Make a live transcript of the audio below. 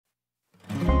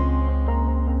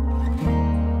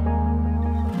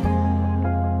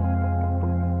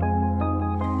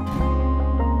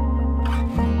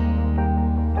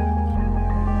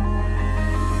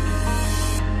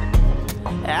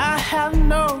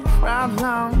I'm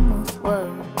numb with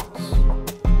words,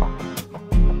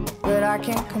 but I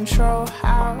can't control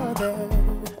how they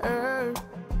hurt.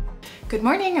 Good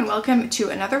morning and welcome to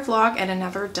another vlog and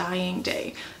another dyeing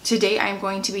day. Today I'm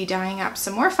going to be dyeing up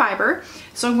some more fiber.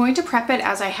 So I'm going to prep it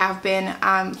as I have been.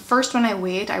 First when I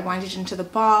weigh it, I wind it into the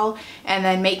ball and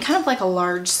then make kind of like a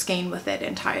large skein with it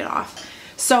and tie it off.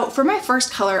 So for my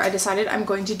first color, I decided I'm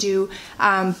going to do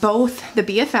both the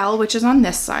BFL, which is on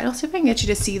this side. I'll see if I can get you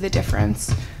to see the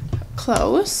difference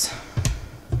close.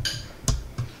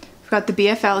 I've got the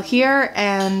BFL here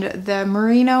and the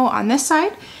merino on this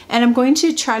side. And I'm going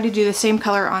to try to do the same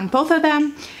color on both of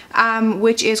them,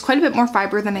 which is quite a bit more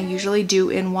fiber than I usually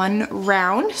do in one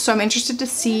round. So I'm interested to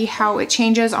see how it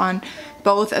changes on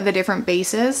both of the different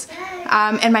bases.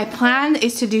 And my plan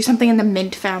is to do something in the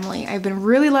mint family. I've been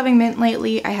really loving mint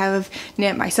lately. I have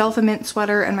knit myself a mint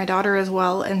sweater and my daughter as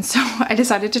well. And so I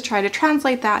decided to try to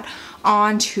translate that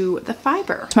onto the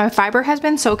fiber. So my fiber has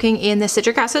been soaking in the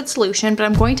citric acid solution, but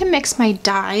I'm going to mix my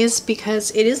dyes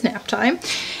because it is nap time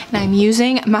and I'm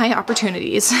using my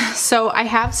opportunities. So I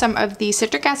have some of the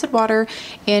citric acid water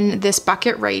in this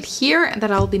bucket right here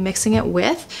that I'll be mixing it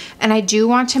with. And I do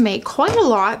want to make quite a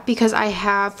lot because I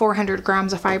have 400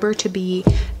 grams of fiber to be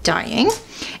dyeing.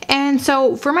 And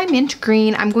so for my mint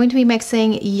green, I'm going to be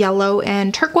mixing yellow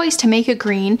and turquoise to make a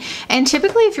green. And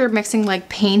typically if you're mixing like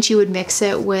paint, you would mix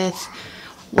it with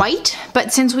white,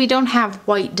 but since we don't have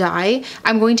white dye,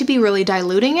 I'm going to be really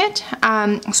diluting it.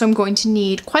 So I'm going to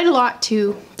need quite a lot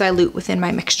to dilute within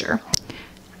my mixture.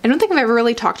 I don't think I've ever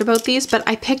really talked about these, but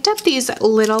I picked up these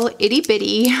little itty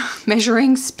bitty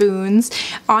measuring spoons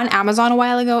on Amazon a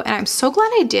while ago, and I'm so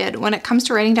glad I did. When it comes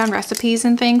to writing down recipes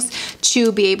and things,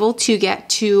 to be able to get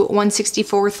to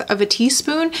 1/64th of a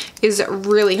teaspoon is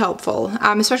really helpful,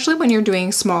 especially when you're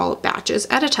doing small batches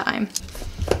at a time.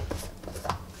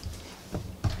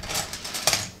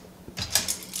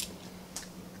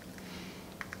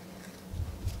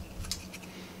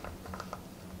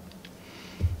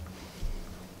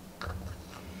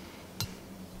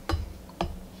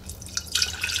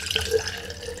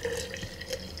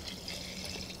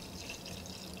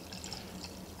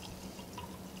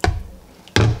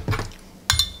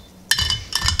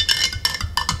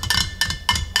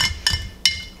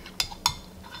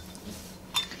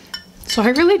 So I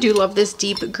really do love this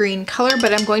deep green color,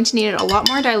 but I'm going to need it a lot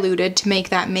more diluted to make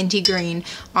that minty green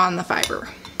on the fiber.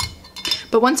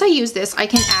 But once I use this, I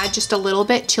can add just a little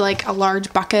bit to like a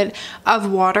large bucket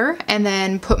of water and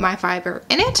then put my fiber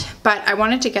in it. But I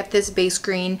wanted to get this base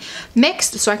green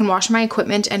mixed so I can wash my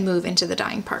equipment and move into the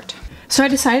dyeing part. So I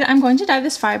decided I'm going to dye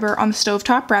this fiber on the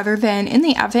stovetop rather than in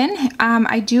the oven.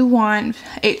 I do want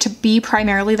it to be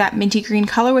primarily that minty green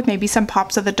color with maybe some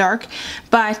pops of the dark,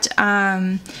 but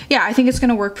yeah, I think it's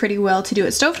gonna work pretty well to do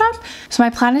it stovetop. So my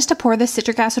plan is to pour the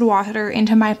citric acid water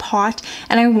into my pot,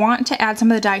 and I want to add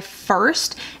some of the dye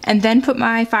first and then put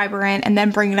my fiber in and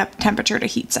then bring it up to temperature to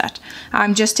heat set,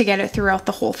 just to get it throughout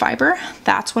the whole fiber.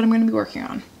 That's what I'm gonna be working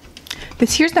on.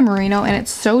 This here's the merino and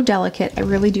it's so delicate, I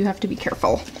really do have to be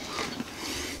careful.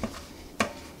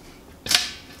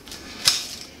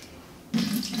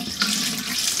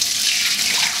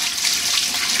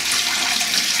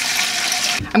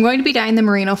 I'm going to be dyeing the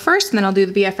merino first and then I'll do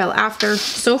the BFL after.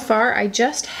 So far, I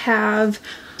just have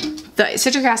the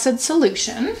citric acid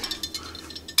solution.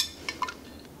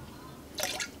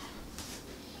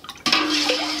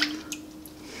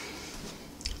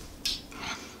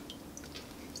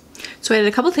 So I added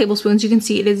a couple tablespoons. You can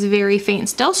see it is very faint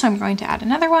still, so I'm going to add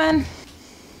another one.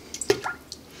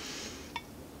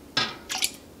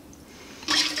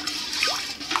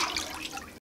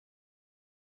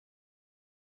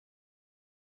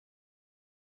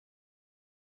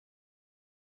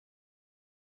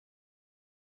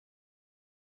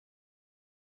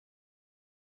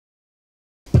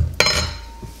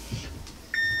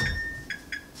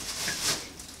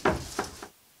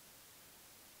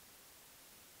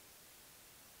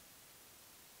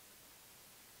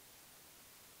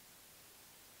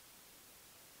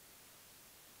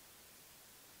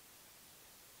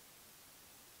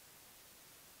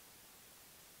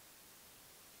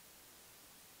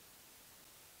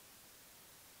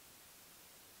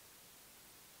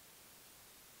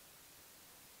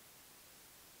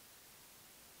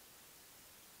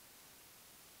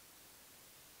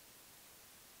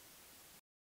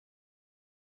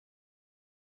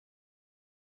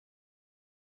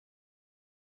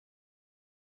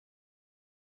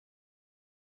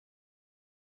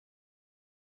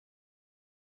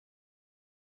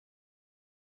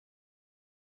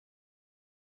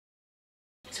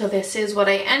 So this is what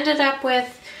I ended up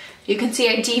with. You can see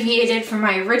I deviated from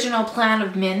my original plan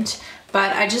of mint,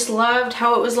 but I just loved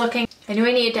how it was looking. I knew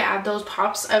I needed to add those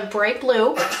pops of bright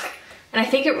blue, and I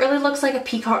think it really looks like a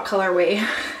peacock colorway.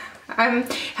 I'm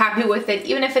happy with it,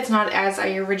 even if it's not as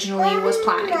I originally was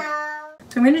planning.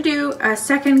 So I'm going to do a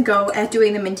second go at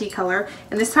doing the minty color,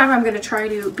 and this time I'm going to try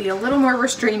to be a little more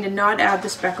restrained and not add the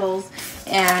speckles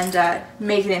and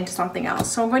make it into something else.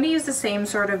 So I'm going to use the same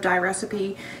sort of dye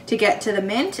recipe to get to the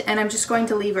mint, and I'm just going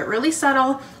to leave it really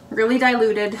subtle, really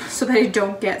diluted, so that I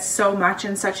don't get so much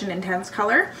in such an intense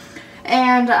color.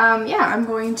 And yeah, I'm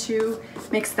going to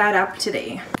mix that up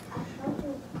today.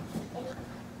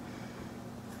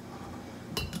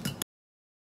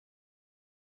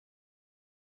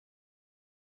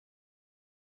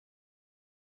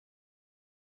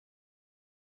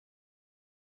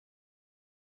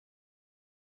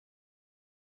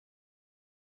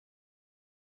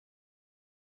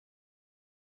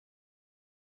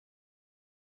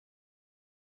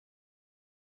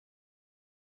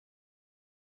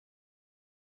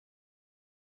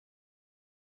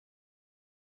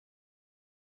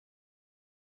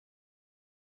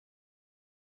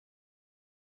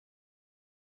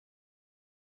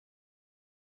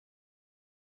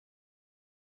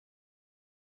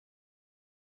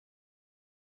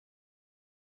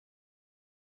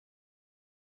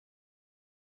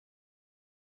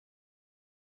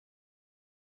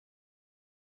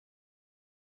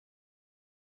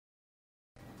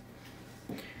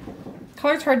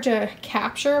 Color's hard to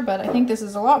capture, but I think this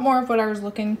is a lot more of what I was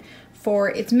looking for.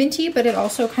 It's minty, but it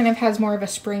also kind of has more of a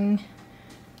spring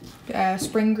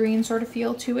green sort of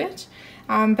feel to it.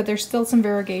 But there's still some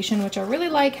variegation, which I really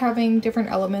like, having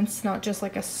different elements, not just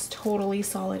like a totally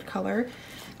solid color.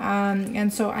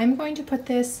 And so I'm going to put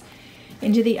this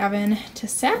into the oven to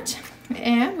set,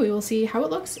 and we will see how it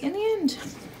looks in the end.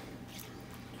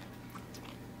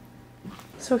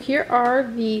 So here are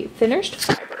the finished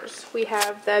fibers. We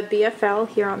have the BFL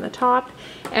here on the top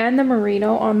and the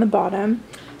merino on the bottom.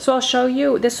 So I'll show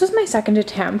you, this was my second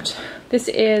attempt. This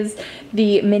is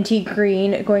the minty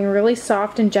green, going really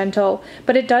soft and gentle,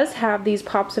 but it does have these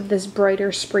pops of this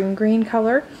brighter spring green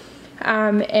color.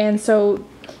 And so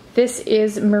this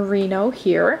is merino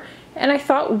here. And I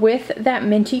thought with that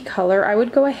minty color, I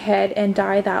would go ahead and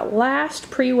dye that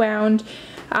last pre-wound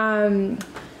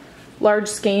large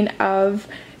skein of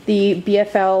the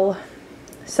BFL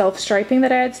self-striping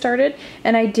that I had started,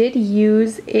 and I did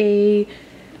use a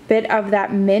bit of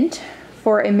that mint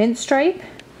for a mint stripe,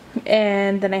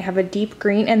 and then I have a deep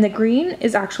green, and the green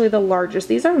is actually the largest.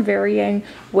 These are varying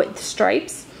width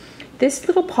stripes. This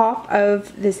little pop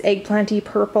of this eggplanty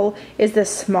purple is the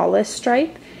smallest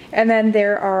stripe, and then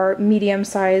there are medium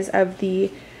size of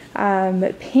the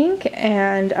pink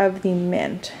and of the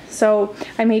mint. So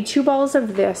I made 2 balls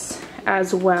of this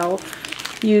as well,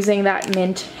 using that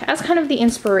mint as kind of the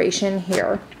inspiration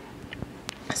here.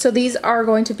 So these are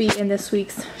going to be in this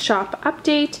week's shop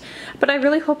update, but I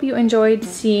really hope you enjoyed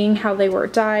seeing how they were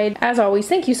dyed. As always,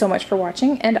 thank you so much for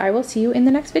watching, and I will see you in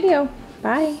the next video.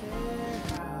 Bye!